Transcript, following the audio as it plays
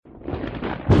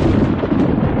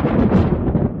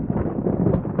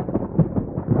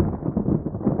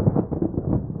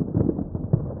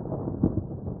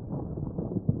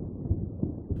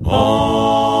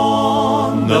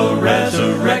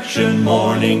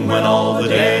morning when all the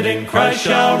dead in Christ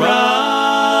shall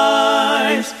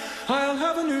rise. I'll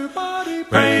have a new body.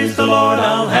 Praise the Lord,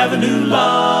 I'll have a new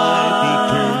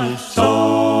life. Eternal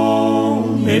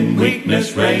soul in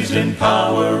weakness, raised in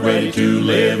power, ready to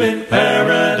live in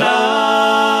paradise.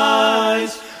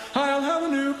 I'll have a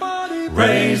new body.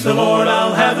 Praise the Lord,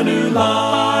 I'll have a new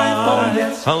life. Oh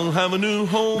yes, I'll have a new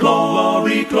home.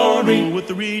 glory, glory, With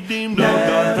the redeemed of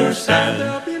never God. stand.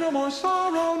 There'll be no more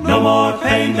sorrow. No more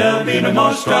pain, there'll be no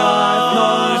more strife,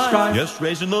 no strife. Yes,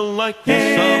 raised in the likeness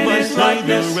In of my His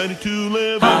likeness, Savior, ready to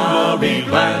live I'll in be glory.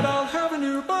 glad. I'll have a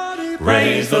new body.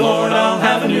 Praise the Lord, I'll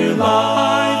have a new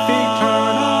life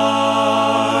eternal.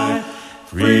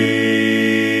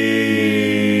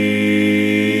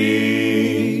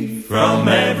 Free from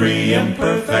every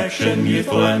imperfection,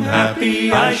 youthful and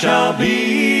happy I shall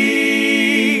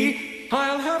be.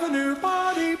 I'll have a new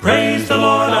body. Praise the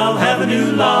Lord, I'll have a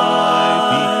new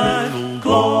life.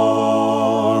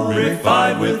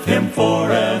 Glorified with Him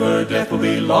forever, death will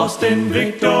be lost in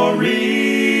victory.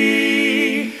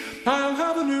 I'll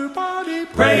have a new body.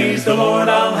 Praise the Lord,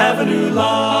 I'll have a new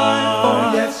life.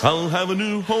 Oh yes, I'll have a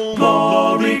new home.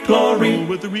 glory, glory,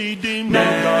 With the redeemed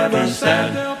of God. never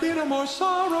stand. There'll be no more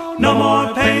sorrow. No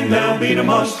more pain, there'll be no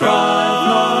more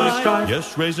strife, no strife.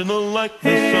 Yes, raised in the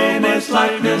likeness In of my His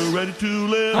likeness, Savior, ready to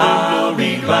live I'll in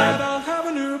be glory. glad. I'll have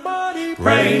a new body.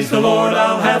 Praise the Lord,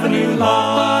 I'll have a new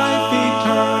life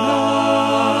eternal.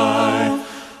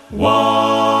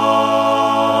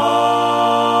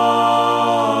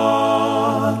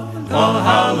 One, a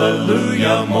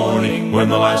hallelujah morning when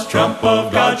the last trump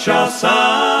of God shall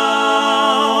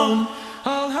sound.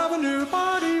 I'll have a new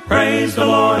body. Praise the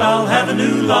Lord, I'll have a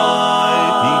new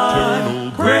life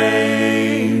Eternal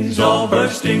praise. All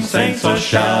bursting saints are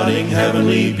shouting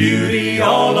heavenly beauty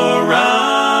all around.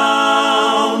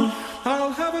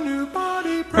 I'll have a new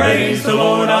body. Praise the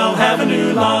Lord, I'll have a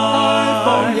new life.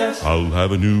 Oh yes, I'll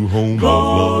have a new home.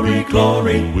 glory,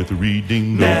 glory, With the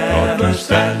redeemed of never God.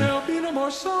 stand. There'll be no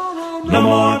more sorrow. No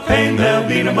more pain, there'll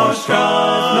be no more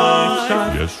strife, no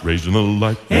strife. Yes, raised in the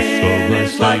likeness In of my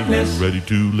His likeness, Savior, ready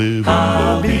to live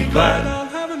I'll in be glory. glad. I'll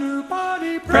have a new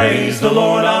body. Praise the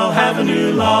Lord, I'll have a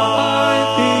new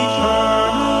life eternal.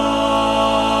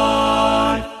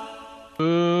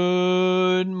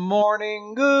 Good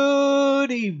morning,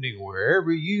 good evening,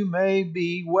 wherever you may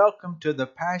be. Welcome to the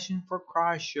Passion for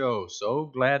Christ show. So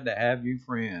glad to have you,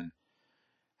 friend.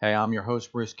 Hey, I'm your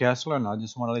host, Bruce Kessler, and I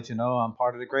just want to let you know I'm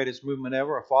part of the greatest movement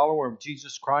ever, a follower of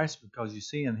Jesus Christ, because you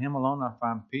see, in Him alone I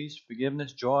find peace,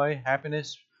 forgiveness, joy,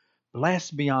 happiness,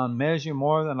 blessed beyond measure,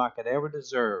 more than I could ever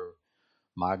deserve.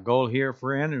 My goal here,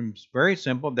 friend, is very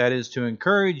simple. That is to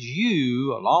encourage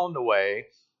you along the way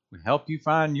and help you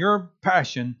find your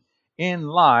passion in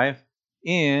life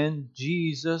in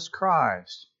Jesus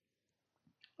Christ.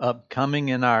 Upcoming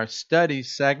in our study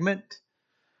segment,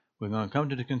 we're going to come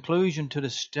to the conclusion to the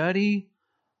study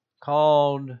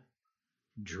called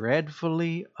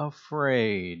Dreadfully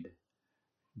Afraid.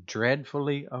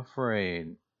 Dreadfully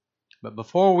Afraid. But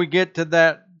before we get to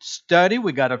that study,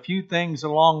 we got a few things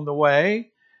along the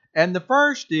way. And the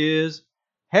first is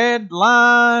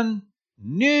Headline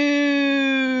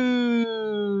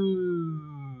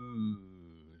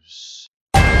News.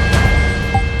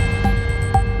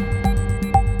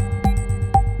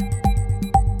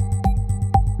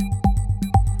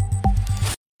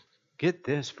 Get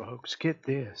this, folks, get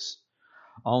this.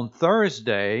 On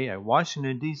Thursday, a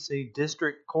Washington, D.C.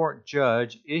 District Court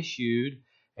judge issued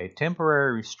a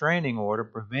temporary restraining order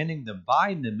preventing the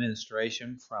Biden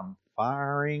administration from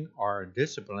firing or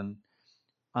disciplining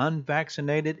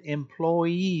unvaccinated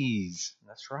employees.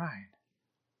 That's right.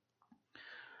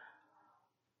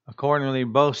 Accordingly,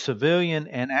 both civilian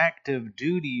and active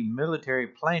duty military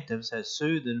plaintiffs have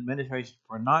sued the administration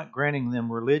for not granting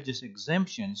them religious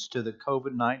exemptions to the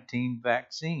COVID-19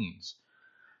 vaccines.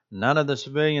 None of the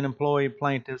civilian employee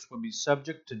plaintiffs will be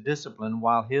subject to discipline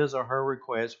while his or her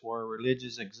request for a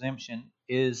religious exemption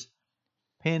is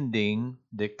pending,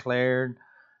 declared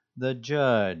the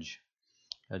judge.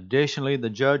 Additionally, the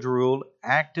judge ruled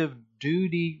active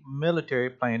duty military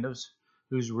plaintiffs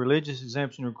whose religious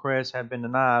exemption requests have been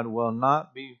denied will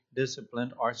not be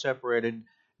disciplined or separated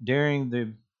during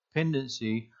the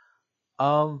pendency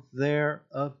of their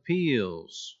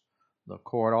appeals. The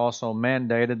court also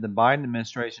mandated the Biden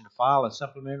administration to file a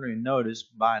supplementary notice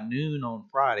by noon on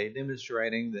Friday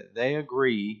demonstrating that they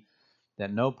agree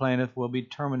that no plaintiff will be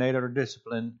terminated or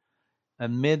disciplined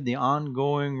amid the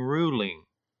ongoing ruling.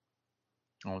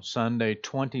 On Sunday,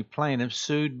 20 plaintiffs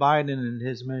sued Biden and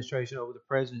his administration over the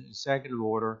president's executive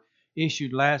order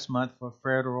issued last month for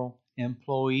federal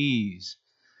employees.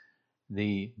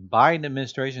 The Biden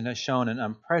administration has shown an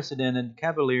unprecedented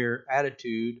cavalier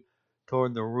attitude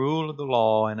toward the rule of the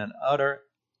law and an utter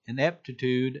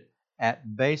ineptitude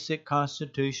at basic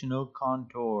constitutional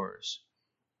contours.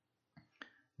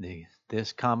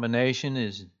 This combination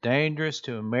is dangerous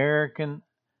to American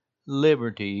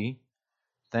liberty.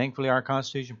 Thankfully, our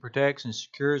Constitution protects and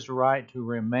secures the right to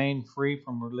remain free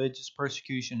from religious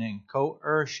persecution and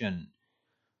coercion.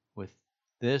 With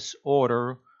this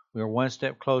order, we are one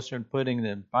step closer to putting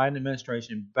the Biden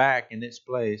administration back in its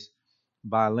place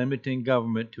by limiting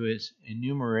government to its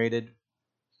enumerated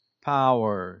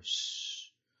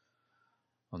powers.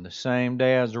 On the same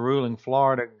day as the ruling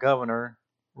Florida Governor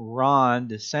Ron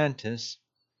DeSantis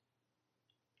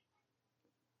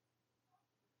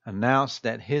announced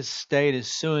that his state is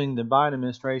suing the Biden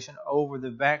administration over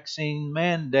the vaccine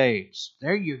mandates.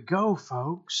 There you go,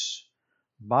 folks.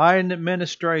 Biden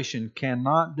administration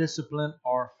cannot discipline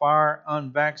or fire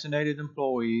unvaccinated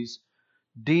employees.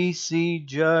 DC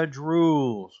judge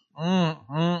rules.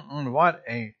 What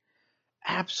a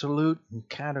absolute and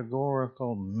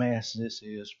categorical mess this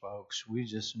is, folks. We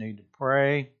just need to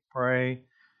pray, pray,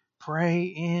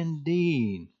 pray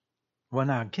indeed. Well,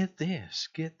 now get this.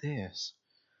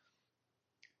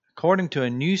 According to a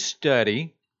new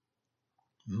study,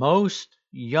 most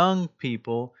young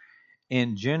people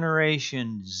in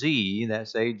Generation Z,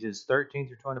 that's ages 13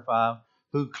 through 25,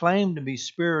 who claim to be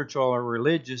spiritual or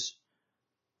religious,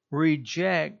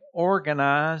 reject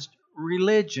organized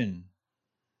religion.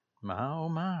 My, oh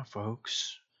my,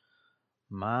 folks.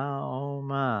 My, oh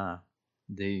my.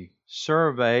 The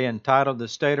survey entitled The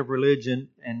State of Religion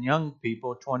and Young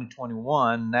People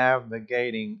 2021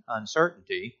 Navigating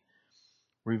Uncertainty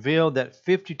revealed that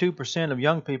 52% of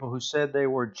young people who said they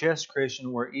were just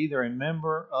Christian were either a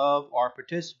member of or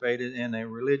participated in a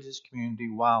religious community,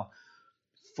 while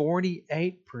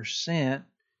 48%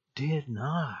 did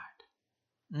not.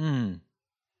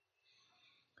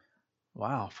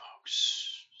 Wow,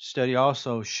 folks. Study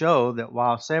also showed that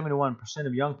while 71%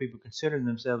 of young people consider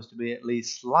themselves to be at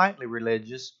least slightly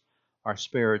religious or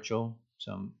spiritual,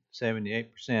 some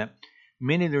 78%,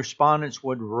 many of the respondents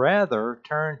would rather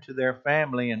turn to their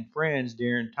family and friends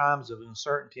during times of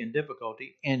uncertainty and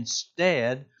difficulty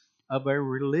instead of a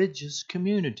religious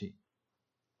community.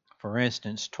 For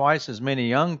instance, twice as many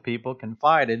young people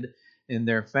confided in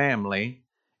their family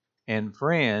and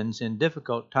friends in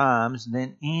difficult times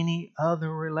than any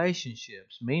other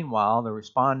relationships. Meanwhile, the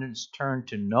respondents turned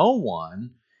to no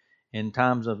one in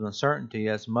times of uncertainty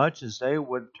as much as they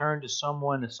would turn to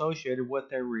someone associated with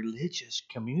their religious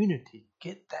community.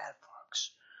 Get that,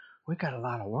 folks. We got a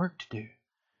lot of work to do.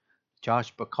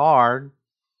 Josh Picard,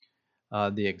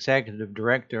 the executive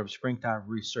director of Springtime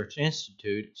Research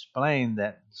Institute, explained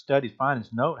that the study's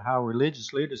findings note how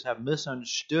religious leaders have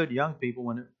misunderstood young people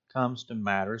when it comes to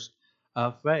matters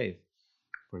of faith.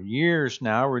 For years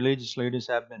now, religious leaders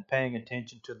have been paying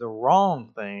attention to the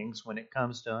wrong things when it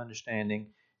comes to understanding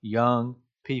young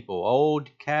people. Old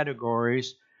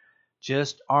categories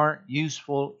just aren't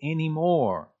useful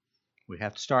anymore. We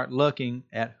have to start looking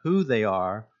at who they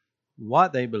are,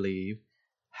 what they believe,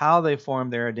 how they form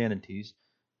their identities,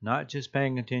 not just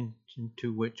paying attention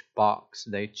to which box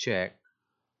they check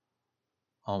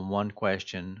on one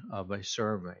question of a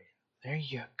survey. There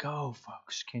you go,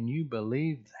 folks. Can you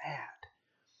believe that?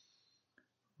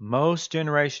 Most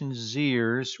Generation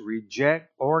Zers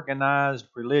reject organized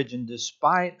religion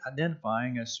despite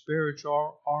identifying as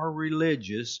spiritual or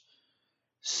religious,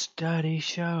 study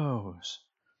shows.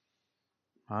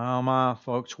 Oh my,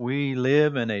 folks, we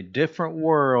live in a different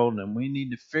world and we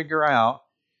need to figure out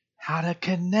how to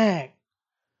connect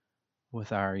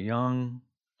with our young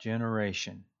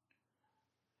generation.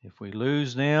 If we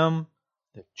lose them,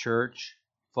 the church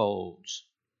folds.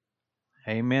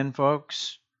 Amen,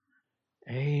 folks?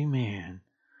 Amen.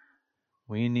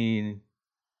 We need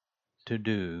to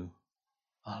do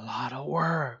a lot of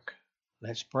work.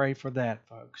 Let's pray for that,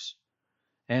 folks.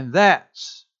 And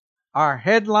that's our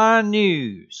headline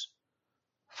news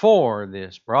for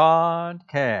this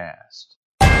broadcast.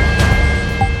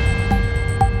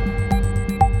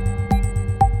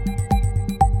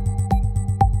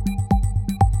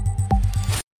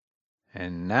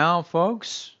 And now,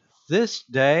 folks, this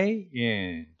day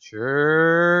in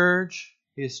church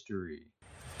history.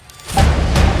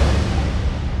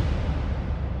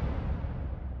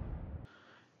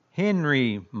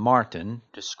 Henry Martin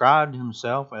described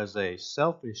himself as a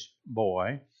selfish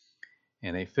boy.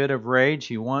 In a fit of rage,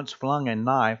 he once flung a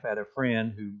knife at a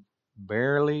friend who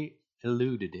barely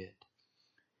eluded it.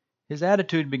 His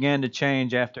attitude began to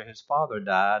change after his father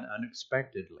died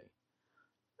unexpectedly.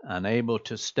 Unable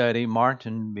to study,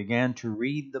 Martin began to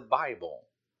read the Bible.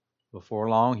 Before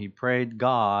long, he prayed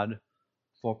God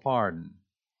for pardon.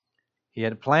 He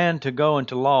had planned to go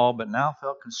into law, but now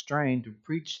felt constrained to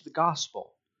preach the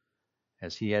gospel.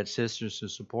 As he had sisters to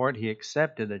support, he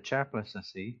accepted a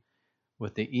chaplaincy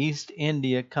with the East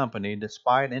India Company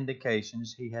despite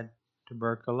indications he had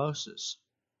tuberculosis.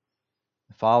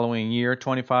 The following year,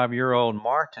 25-year-old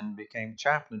Martin became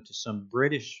chaplain to some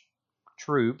British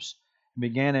troops and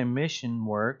began a mission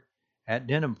work at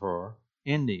Dinapur,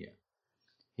 India.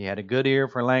 He had a good ear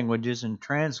for languages and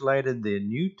translated the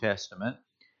New Testament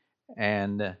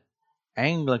and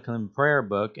Anglican prayer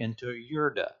book into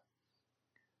Urdu,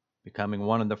 becoming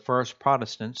one of the first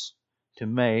Protestants to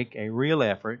make a real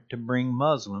effort to bring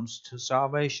Muslims to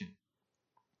salvation.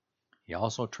 He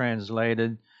also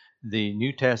translated the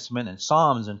New Testament and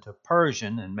Psalms into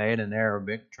Persian and made an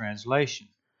Arabic translation.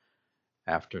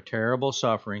 After terrible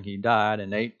suffering, he died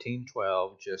in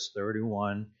 1812, just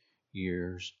 31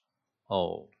 years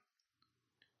old.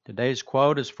 Today's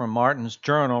quote is from Martin's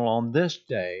journal on this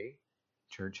day,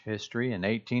 church history, in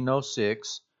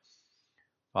 1806,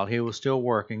 while he was still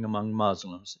working among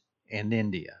Muslims in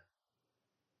India.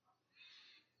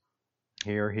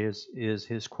 Here is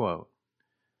his quote.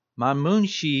 My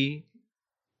Munshi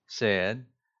said,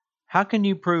 "How can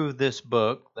you prove this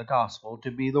book, the Gospel,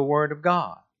 to be the Word of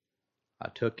God?" I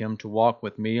took him to walk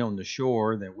with me on the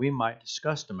shore that we might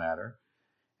discuss the matter,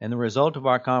 and the result of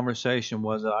our conversation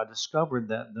was that I discovered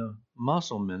that the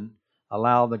Mussulman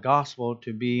allow the Gospel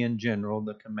to be in general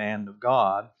the command of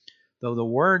God, though the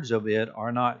words of it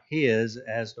are not his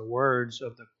as the words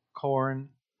of the Koran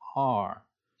are,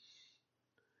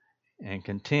 and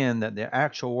contend that the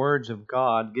actual words of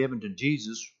God given to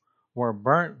Jesus were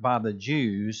burnt by the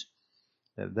Jews,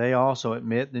 that they also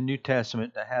admit the New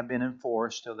Testament to have been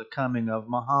enforced till the coming of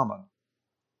Muhammad.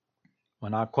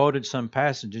 When I quoted some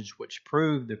passages which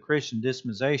proved the Christian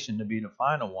dispensation to be the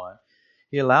final one,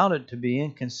 he allowed it to be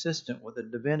inconsistent with the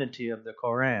divinity of the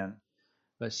Koran,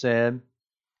 but said,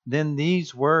 then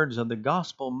these words of the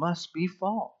gospel must be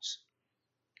false.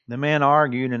 The man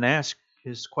argued and asked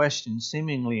his question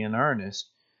seemingly in earnest,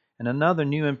 and another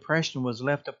new impression was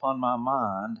left upon my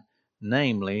mind,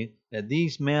 namely, that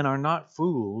these men are not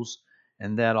fools,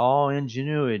 and that all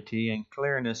ingenuity and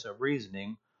clearness of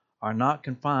reasoning are not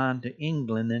confined to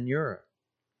England and Europe.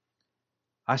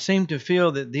 I seem to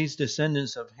feel that these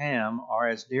descendants of Ham are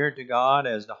as dear to God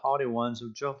as the haughty ones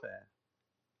of Japheth.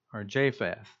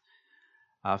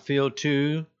 I feel,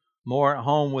 too, more at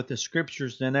home with the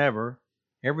Scriptures than ever.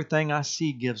 Everything I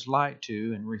see gives light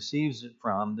to and receives it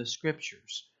from the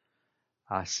Scriptures.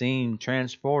 I seem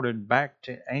transported back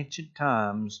to ancient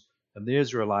times of the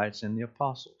Israelites and the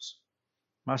apostles.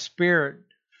 My spirit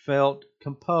felt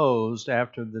composed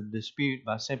after the dispute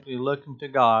by simply looking to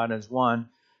God as one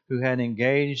who had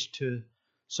engaged to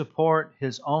support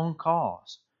his own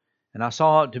cause, and I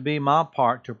saw it to be my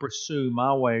part to pursue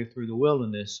my way through the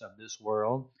wilderness of this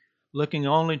world, looking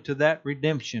only to that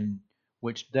redemption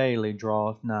which daily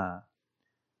draweth nigh.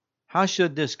 How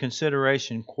should this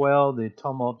consideration quell the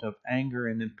tumult of anger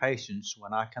and impatience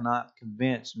when I cannot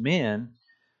convince men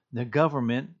the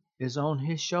government is on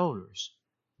his shoulders?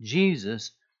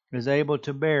 Jesus is able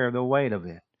to bear the weight of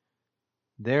it.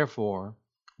 Therefore,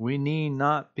 we need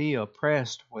not be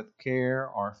oppressed with care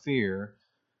or fear,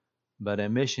 but a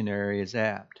missionary is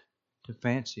apt to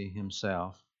fancy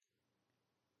himself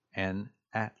an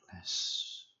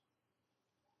Atlas.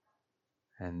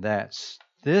 And that's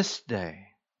this day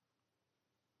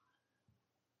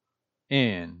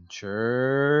in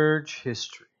church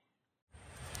history.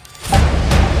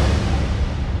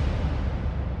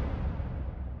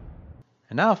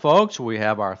 And now, folks, we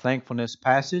have our thankfulness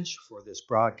passage for this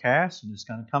broadcast, and it's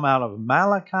going to come out of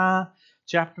Malachi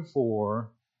chapter 4,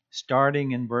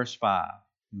 starting in verse 5.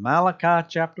 Malachi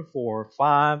chapter 4,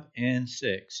 5 and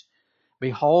 6.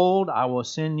 Behold, I will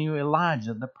send you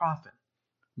Elijah the prophet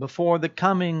before the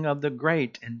coming of the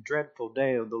great and dreadful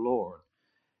day of the Lord.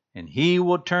 And he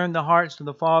will turn the hearts of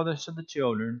the fathers to the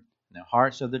children, and the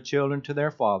hearts of the children to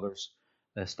their fathers,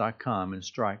 lest I come and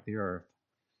strike the earth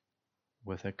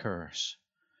with a curse.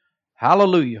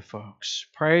 Hallelujah, folks.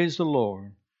 Praise the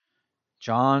Lord.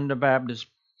 John the Baptist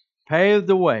paved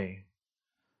the way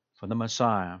for the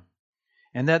Messiah,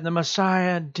 and that the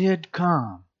Messiah did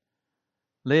come,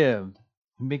 lived,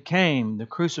 and became the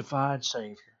crucified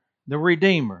Savior, the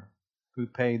Redeemer who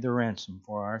paid the ransom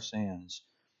for our sins.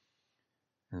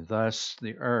 And thus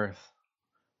the earth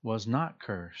was not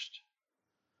cursed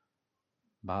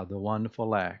by the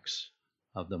wonderful acts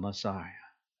of the Messiah.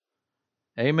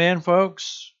 Amen,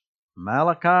 folks.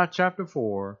 Malachi chapter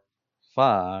 4,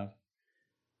 5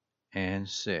 and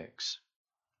 6.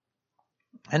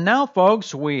 And now,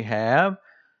 folks, we have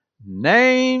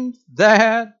Name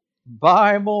That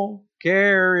Bible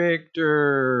Character.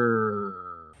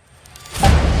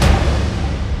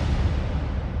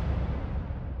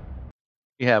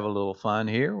 We have a little fun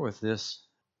here with this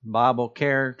Bible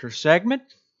character segment.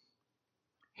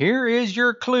 Here is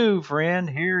your clue, friend.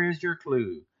 Here is your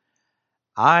clue.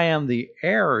 I am the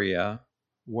area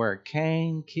where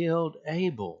Cain killed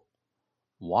Abel.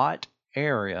 What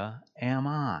area am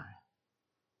I?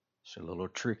 It's a little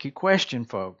tricky question,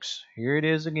 folks. Here it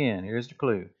is again. Here's the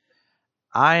clue.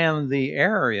 I am the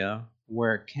area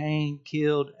where Cain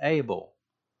killed Abel.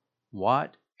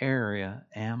 What area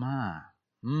am I?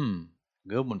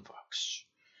 Good one, folks.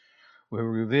 We'll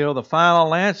reveal the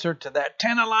final answer to that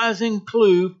tantalizing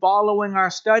clue following our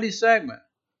study segment.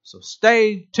 So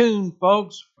stay tuned,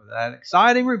 folks, for that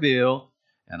exciting reveal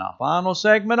and our final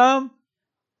segment of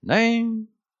Name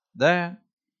That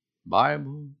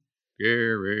Bible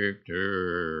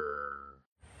Character.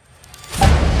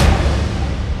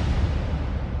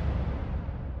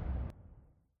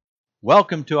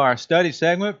 Welcome to our study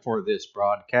segment for this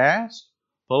broadcast.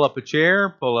 Pull up a chair,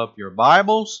 pull up your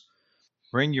Bibles,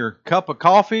 bring your cup of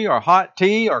coffee or hot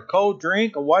tea or cold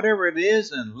drink or whatever it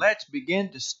is, and let's begin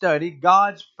to study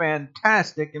God's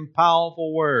fantastic and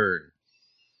powerful Word.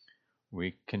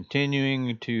 We're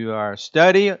continuing to our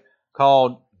study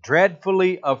called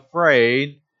Dreadfully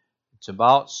Afraid. It's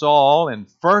about Saul in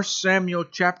 1 Samuel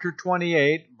chapter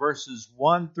 28, verses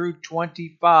 1 through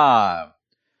 25.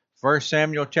 1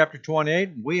 Samuel chapter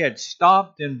 28, we had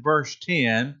stopped in verse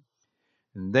 10,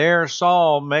 and there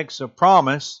Saul makes a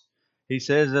promise. He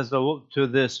says to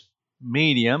this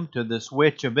medium, to this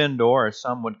witch of Endor, as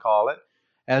some would call it,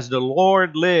 as the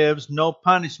Lord lives, no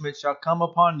punishment shall come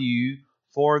upon you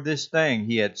for this thing.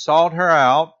 He had sought her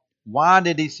out. Why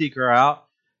did he seek her out?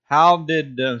 How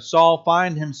did Saul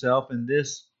find himself in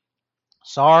this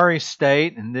sorry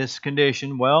state, in this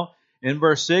condition? Well, in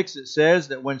verse 6 it says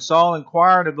that when Saul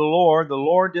inquired of the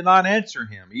Lord did not answer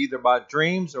him, either by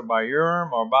dreams or by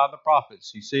Urim or by the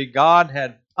prophets. You see, God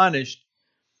had punished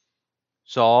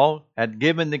Saul, had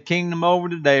given the kingdom over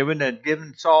to David, had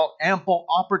given Saul ample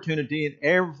opportunity in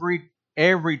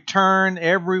every turn,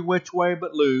 every which way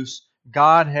but loose.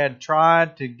 God had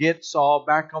tried to get Saul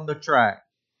back on the track.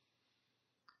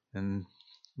 And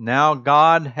now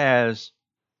God has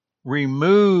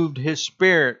removed his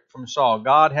spirit from Saul.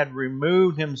 God had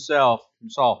removed himself from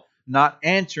Saul, not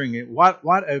answering it. What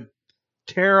a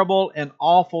terrible and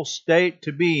awful state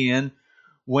to be in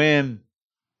when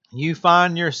you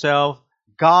find yourself,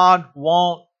 God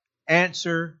won't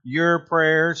answer your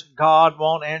prayers. God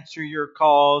won't answer your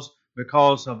calls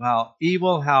because of how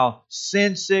evil, how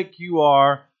sin sick you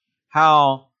are,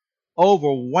 how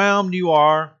overwhelmed you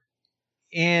are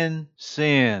in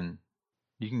sin.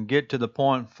 You can get to the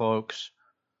point, folks,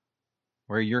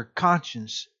 where your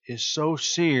conscience is so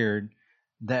seared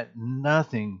that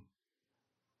nothing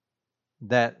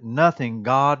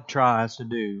God tries to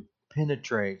do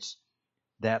penetrates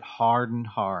that hardened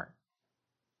heart.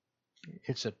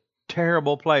 It's a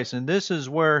terrible place. And this is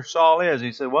where Saul is.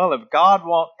 He said, well, if God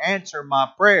won't answer my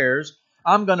prayers,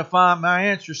 I'm going to find my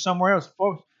answer somewhere else.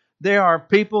 Folks, there are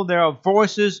people, there are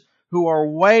voices who are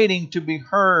waiting to be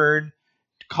heard,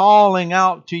 calling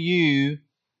out to you.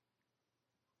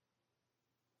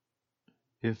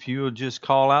 If you'll just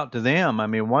call out to them. I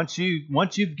mean, once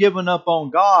you've given up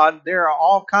on God, there are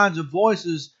all kinds of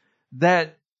voices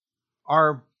that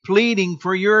are pleading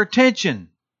for your attention.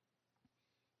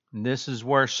 And this is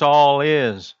where Saul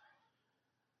is.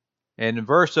 And in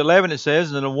verse 11 it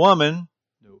says that a woman,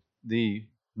 the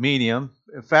medium,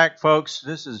 in fact, folks,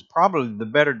 this is probably the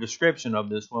better description of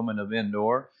this woman of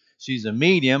Endor. She's a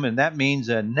medium, and that means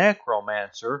a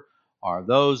necromancer, or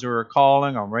those who are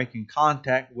calling or making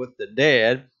contact with the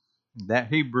dead. That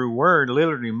Hebrew word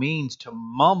literally means to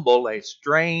mumble a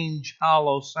strange,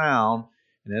 hollow sound,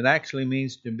 and it actually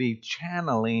means to be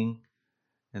channeling,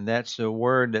 and that's a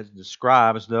word that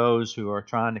describes those who are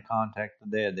trying to contact the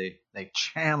dead. They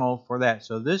channel for that.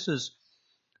 So this is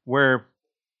where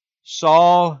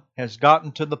Saul has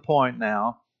gotten to the point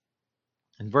now.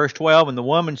 In verse 12, and the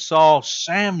woman saw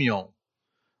Samuel.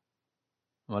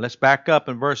 Well, let's back up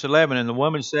in verse 11. And the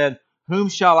woman said, whom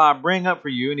shall I bring up for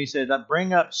you? And he said,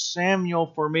 bring up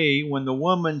Samuel for me. When the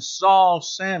woman saw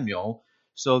Samuel,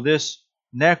 so this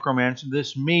necromancer,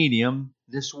 this medium,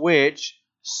 this witch,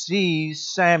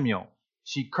 sees Samuel.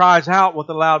 She cries out with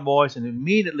a loud voice, and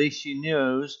immediately she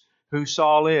knows who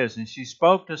Saul is. And she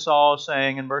spoke to Saul,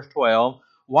 saying in verse 12,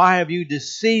 why have you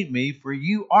deceived me? For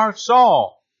you are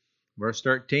Saul. Verse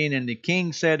 13, and the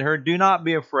king said to her, do not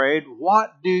be afraid.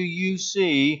 What do you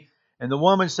see? And the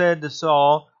woman said to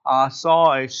Saul, I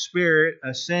saw a spirit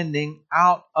ascending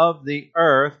out of the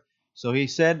earth. So he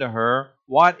said to her,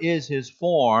 what is his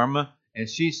form? And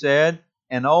she said,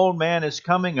 an old man is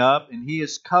coming up, and he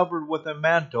is covered with a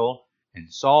mantle.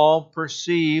 And Saul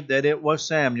perceived that it was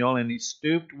Samuel, and he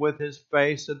stooped with his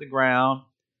face to the ground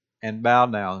and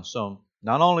bowed down. So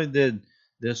not only did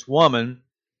this woman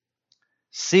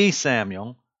see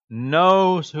Samuel,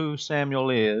 knows who Samuel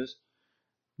is,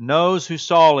 knows who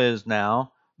Saul is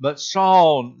now, but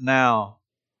Saul now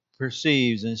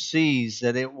perceives and sees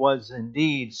that it was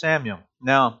indeed Samuel.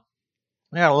 Now,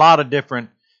 we got a lot of different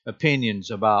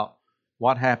opinions about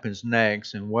what happens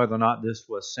next and whether or not this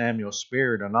was Samuel's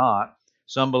spirit or not.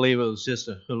 Some believe it was just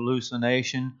a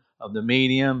hallucination of the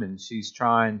medium and she's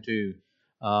trying to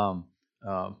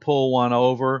pull one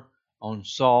over on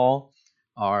Saul.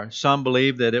 Or some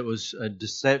believe that it was a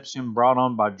deception brought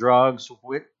on by drugs.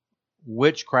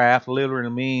 Witchcraft literally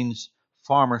means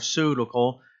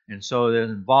pharmaceutical, and so it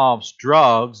involves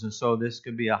drugs, and so this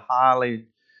could be a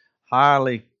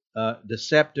highly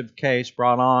deceptive case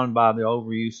brought on by the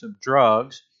overuse of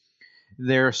drugs.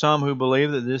 There are some who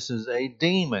believe that this is a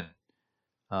demon.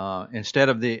 Instead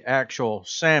of the actual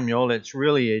Samuel, it's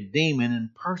really a demon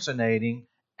impersonating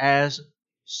as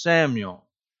Samuel.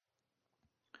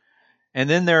 And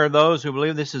then there are those who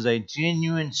believe this is a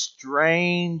genuine,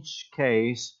 strange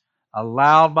case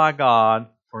allowed by God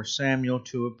for Samuel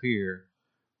to appear.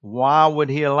 Why would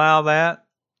he allow that?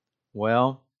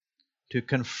 Well, to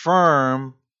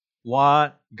confirm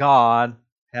what God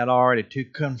had already, to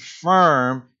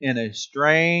confirm in a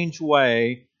strange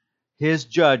way his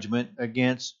judgment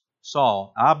against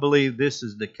Saul. I believe this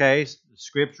is the case. The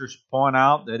scriptures point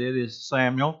out that it is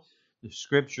Samuel. The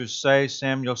scriptures say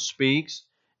Samuel speaks,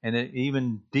 and it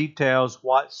even details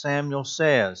what Samuel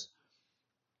says.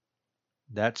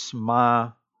 That's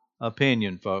my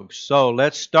opinion, folks. So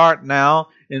let's start now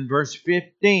in verse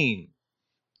 15.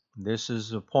 This is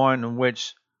the point in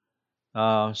which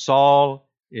Saul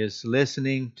is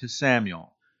listening to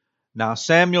Samuel. Now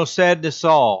Samuel said to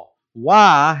Saul,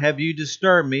 why have you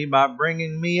disturbed me by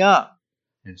bringing me up?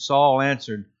 And Saul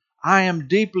answered, I am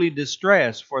deeply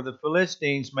distressed, for the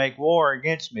Philistines make war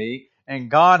against me, and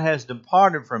God has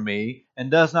departed from me, and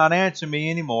does not answer me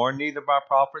any more, neither by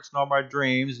prophets nor by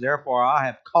dreams. Therefore I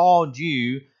have called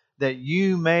you, that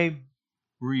you may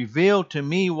reveal to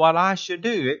me what I should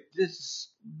do.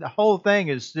 The whole thing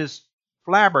is just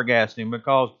flabbergasting,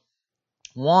 because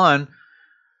one,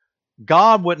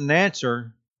 God wouldn't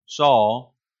answer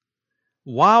Saul.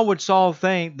 Why would Saul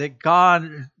think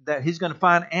that he's going to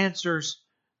find answers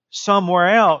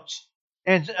somewhere else?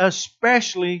 And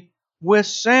especially with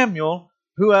Samuel,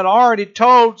 who had already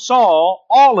told Saul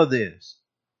all of this.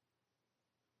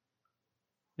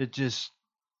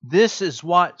 This is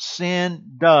what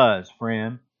sin does,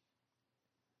 friend.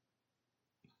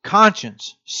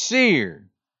 Conscience seared,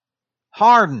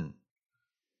 hardened.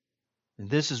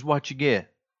 And this is what you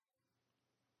get.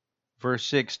 Verse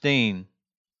 16.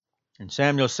 And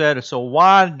Samuel said, so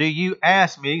why do you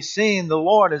ask me, seeing the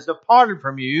Lord has departed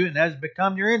from you and has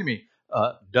become your enemy?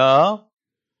 Duh.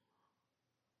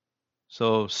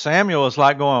 So Samuel is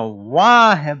like going,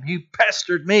 why have you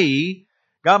pestered me,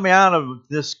 got me out of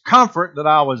this comfort that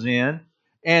I was in,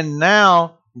 and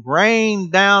now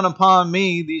rained down upon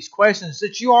me these questions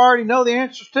that you already know the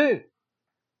answers to?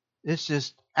 It's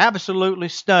just absolutely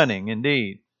stunning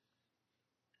indeed.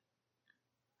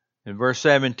 In verse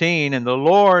 17, and the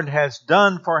Lord has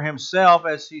done for himself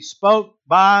as he spoke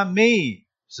by me.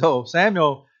 So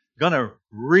Samuel going to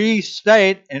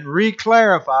restate and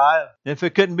re-clarify. If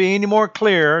it couldn't be any more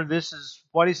clear, this is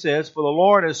what he says, for the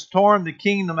Lord has torn the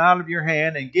kingdom out of your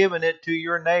hand and given it to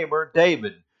your neighbor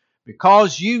David,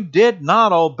 because you did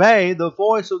not obey the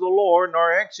voice of the Lord,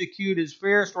 nor execute his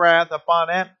fierce wrath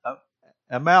upon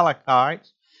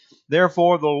Amalekites.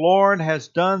 Therefore, the Lord has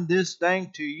done this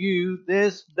thing to you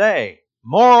this day.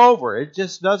 Moreover, it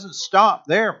just doesn't stop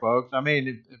there, folks. I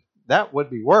mean, that would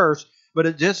be worse, but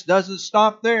it just doesn't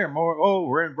stop there.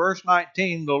 Moreover, in verse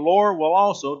 19, the Lord will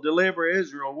also deliver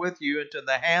Israel with you into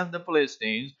the hand of the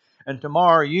Philistines, and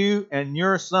tomorrow you and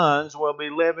your sons will be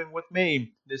living with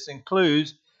me. This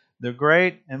includes the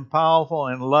great and powerful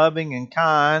and loving and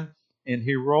kind and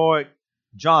heroic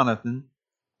Jonathan.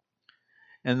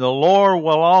 And the Lord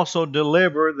will also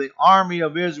deliver the army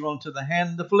of Israel into the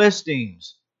hand of the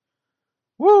Philistines.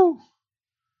 Woo!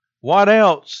 What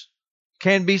else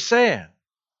can be said?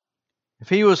 If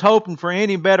he was hoping for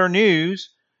any better news,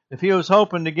 if he was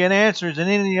hoping to get answers in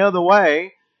any other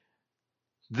way,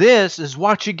 this is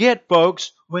what you get,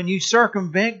 folks, when you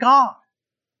circumvent God.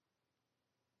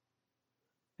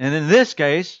 And in this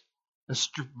case, a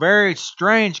very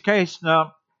strange case.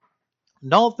 Now,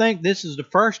 don't think this is the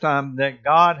first time that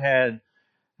God had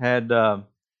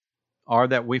or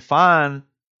that we find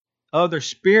other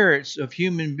spirits of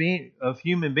human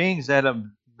beings that have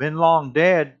been long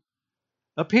dead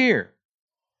appear.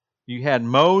 You had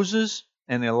Moses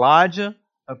and Elijah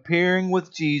appearing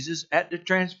with Jesus at the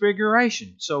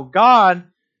Transfiguration. So God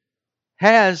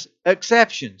has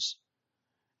exceptions.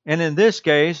 And in this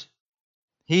case,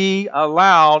 He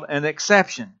allowed an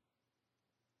exception.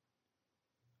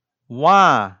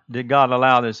 Why did God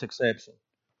allow this exception?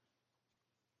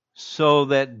 So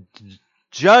that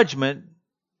judgment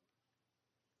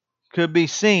could be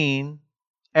seen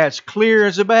as clear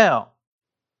as a bell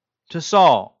to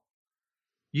Saul.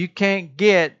 You can't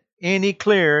get any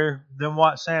clearer than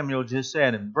what Samuel just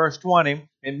said. In verse 20,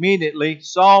 immediately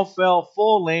Saul fell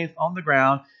full length on the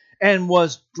ground and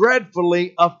was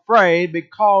dreadfully afraid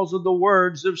because of the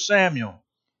words of Samuel.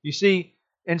 You see,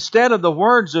 instead of the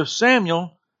words of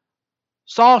Samuel,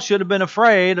 Saul should have been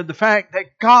afraid of the fact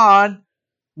that God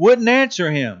wouldn't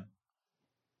answer him.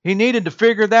 He needed to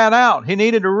figure that out. He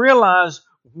needed to realize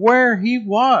where he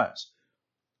was.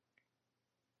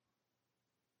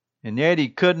 And yet he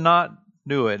could not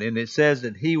do it. And it says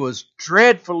that he was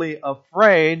dreadfully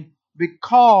afraid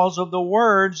because of the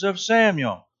words of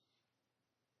Samuel.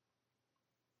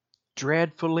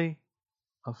 Dreadfully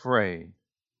afraid.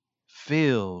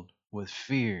 Filled with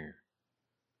fear.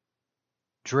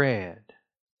 Dread.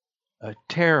 A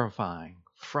terrifying,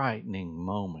 frightening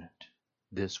moment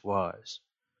this was.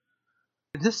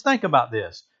 Just think about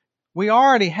this. We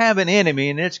already have an enemy,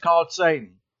 and it's called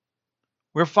Satan.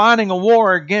 We're fighting a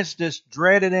war against this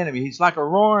dreaded enemy. He's like a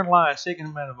roaring lion seeking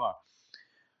whom to devour.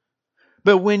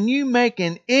 But when you make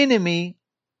an enemy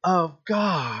of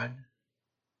God,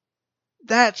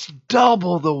 that's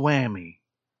double the whammy,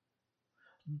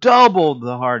 double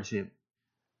the hardship,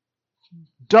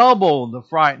 double the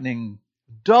frightening,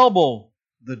 double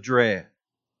the dread.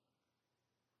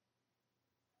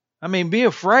 I mean, be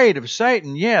afraid of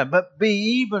Satan, yeah, but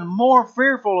be even more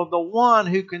fearful of the one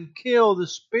who can kill the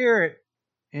spirit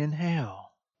in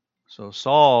hell. So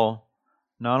Saul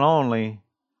not only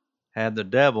had the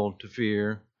devil to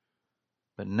fear,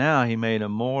 but now he made a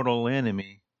mortal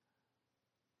enemy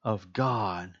of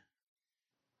God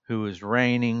who is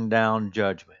raining down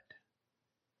judgment.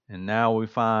 And now we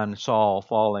find Saul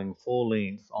falling full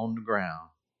length on the ground,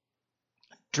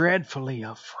 dreadfully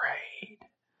afraid,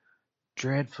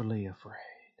 dreadfully afraid.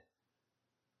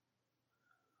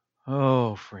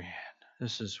 Oh, friend,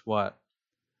 this is what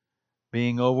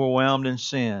being overwhelmed in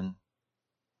sin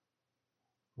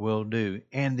will do.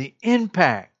 And the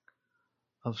impact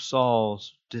of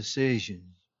Saul's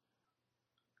decision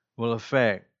will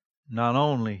affect not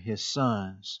only his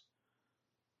sons,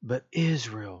 but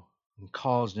Israel, and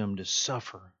cause them to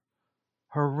suffer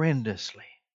horrendously.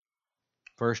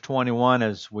 Verse 21,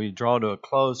 as we draw to a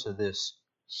close of this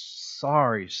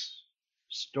sorry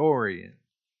story and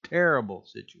terrible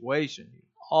situation,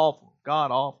 awful,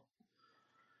 God awful.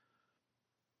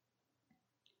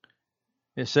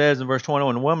 It says in verse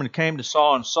 21, the woman came to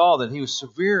Saul and saw that he was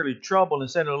severely troubled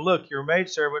and said to him, look, your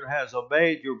maidservant has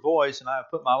obeyed your voice, and I have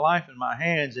put my life in my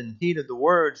hands and heeded the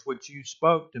words which you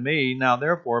spoke to me. Now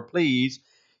therefore, please,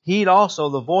 heed also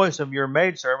the voice of your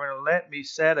maidservant, and let me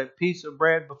set a piece of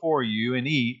bread before you and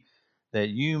eat, that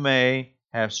you may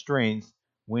have strength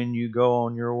when you go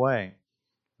on your way.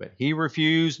 But he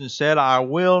refused and said, I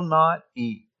will not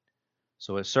eat.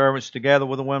 So his servants together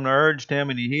with the women urged him,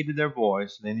 and he heeded their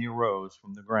voice. Then he arose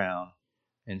from the ground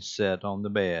and sat on the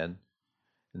bed.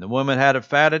 And the woman had a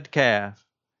fatted calf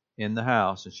in the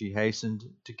house, and she hastened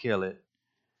to kill it.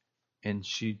 And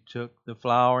she took the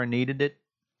flour and kneaded it,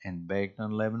 and baked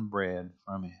unleavened bread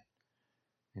from it.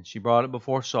 And she brought it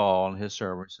before Saul and his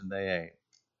servants, and they ate.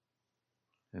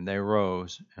 And they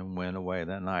rose and went away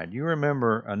that night. Do you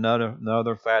remember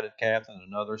another fatted calf and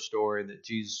another story that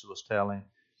Jesus was telling?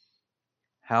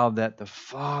 How that the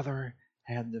father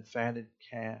had the fatted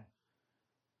calf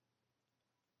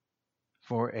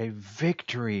for a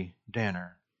victory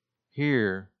dinner.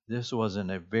 Here, this wasn't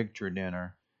a victory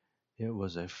dinner. It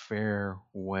was a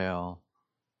farewell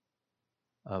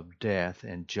of death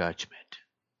and judgment.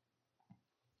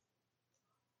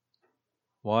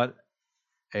 What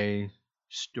a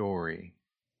story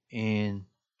indeed.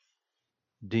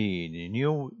 And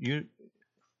you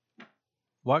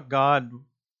what God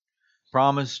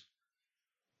promised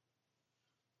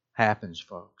happens,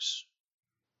 folks.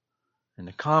 And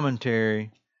the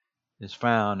commentary is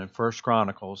found in 1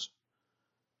 Chronicles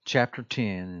chapter 10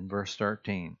 and verse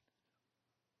 13.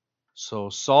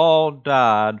 So Saul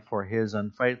died for his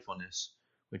unfaithfulness,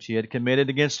 which he had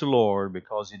committed against the Lord,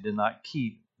 because he did not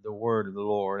keep the word of the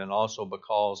Lord, and also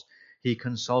because he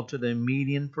consulted a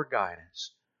medium for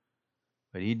guidance.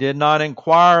 But he did not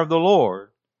inquire of the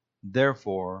Lord.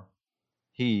 Therefore,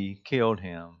 he killed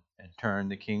him and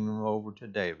turned the kingdom over to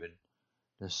David,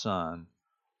 the son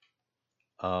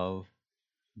of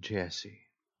Jesse.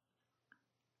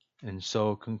 And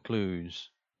so concludes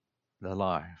the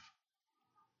life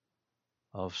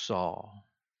of Saul.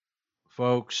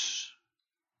 Folks,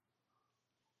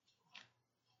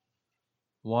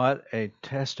 what a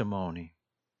testimony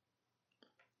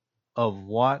of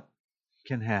what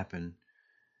can happen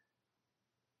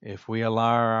if we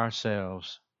allow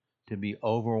ourselves to be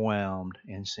overwhelmed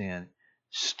in sin.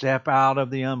 Step out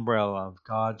of the umbrella of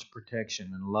God's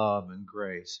protection and love and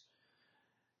grace,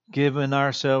 giving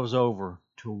ourselves over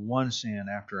to one sin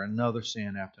after another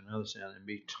sin after another sin, and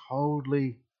be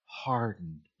totally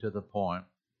hardened to the point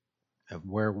of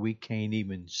where we can't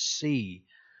even see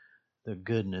the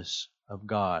goodness of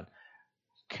God,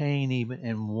 can't even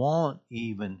and won't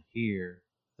even hear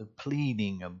the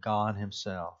pleading of God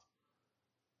Himself.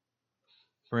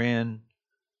 Friend,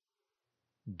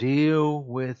 deal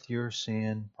with your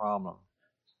sin problem.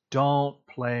 Don't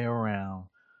play around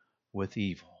with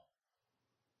evil.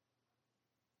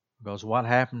 Because what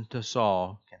happened to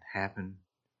Saul can happen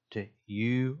to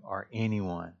you or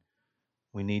anyone.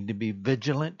 We need to be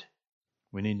vigilant.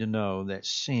 We need to know that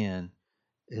sin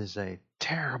is a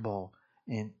terrible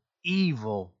and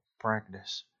evil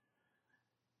practice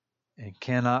and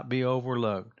cannot be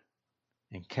overlooked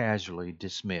and casually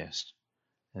dismissed.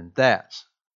 And that's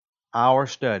our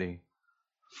study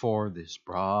for this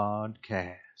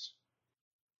broadcast.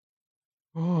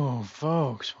 Oh,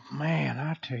 folks, man,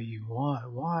 I tell you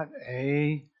what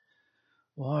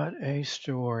a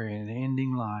story, an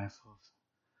ending life of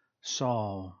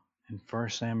Saul in 1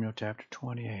 Samuel chapter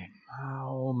 28.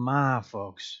 Oh my,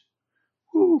 folks.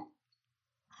 Whew.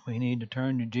 We need to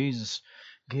turn to Jesus,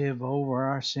 give over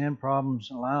our sin problems,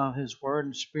 allow His Word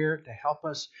and Spirit to help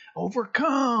us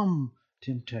overcome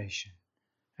temptation.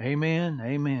 Amen,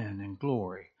 amen, and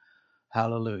glory.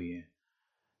 Hallelujah.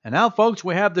 And now, folks,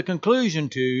 we have the conclusion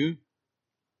to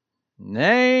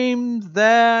Name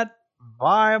That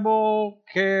Bible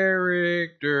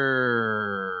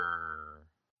Character.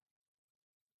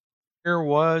 Here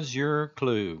was your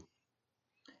clue.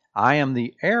 I am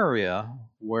the area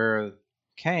where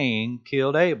Cain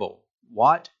killed Abel.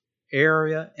 What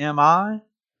area am I?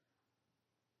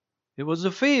 It was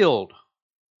a field.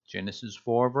 Genesis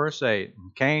 4 verse 8.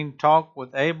 And Cain talked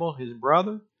with Abel his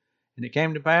brother, and it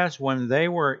came to pass when they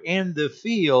were in the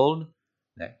field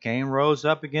that Cain rose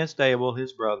up against Abel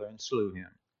his brother and slew him.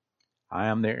 I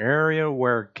am the area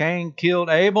where Cain killed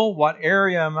Abel. What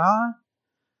area am I?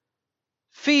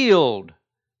 Field.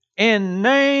 And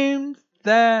name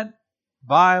that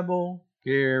Bible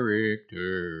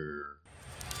character.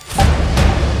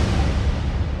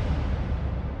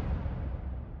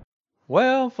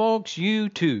 Well, folks, you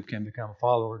too can become a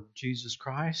follower of Jesus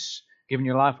Christ, giving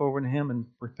your life over to Him in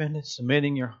repentance,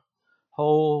 submitting your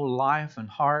whole life and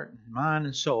heart, and mind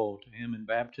and soul to Him in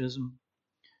baptism,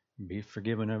 and be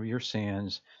forgiven of your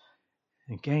sins,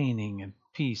 and gaining a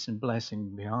peace and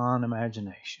blessing beyond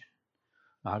imagination.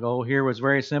 My goal here was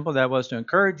very simple. That was to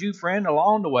encourage you, friend,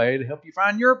 along the way to help you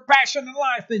find your passion in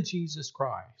life in Jesus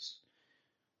Christ.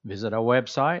 Visit our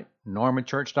website,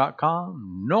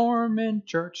 normanchurch.com,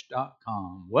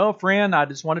 normanchurch.com. Well, friend, I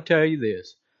just want to tell you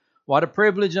this. What a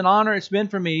privilege and honor it's been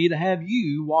for me to have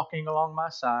you walking along my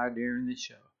side during this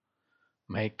show.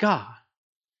 May God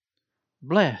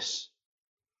bless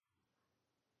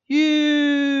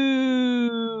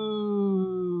you.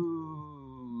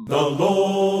 The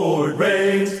Lord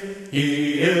reigns.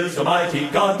 He is a mighty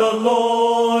God. The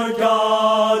Lord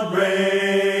God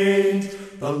reigns.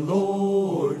 The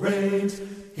Lord reigns.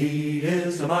 He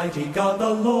is a mighty God.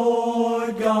 The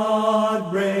Lord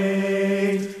God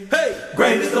reigns. Hey!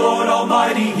 Great is the Lord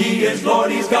Almighty. He is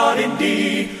Lord. He's God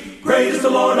indeed. Great is the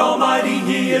Lord Almighty.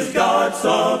 He is God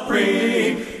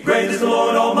supreme. Great is the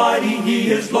Lord Almighty. He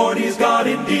is Lord. He's God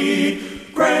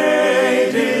indeed.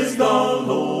 Great is the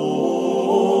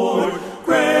Lord.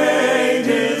 Great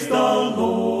is the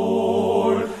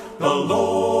Lord. The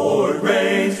Lord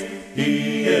reigns.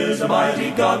 He is a mighty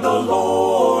God. The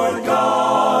Lord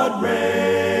God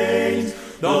reigns.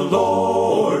 The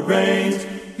Lord reigns.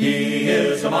 He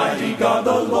is a mighty God.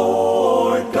 The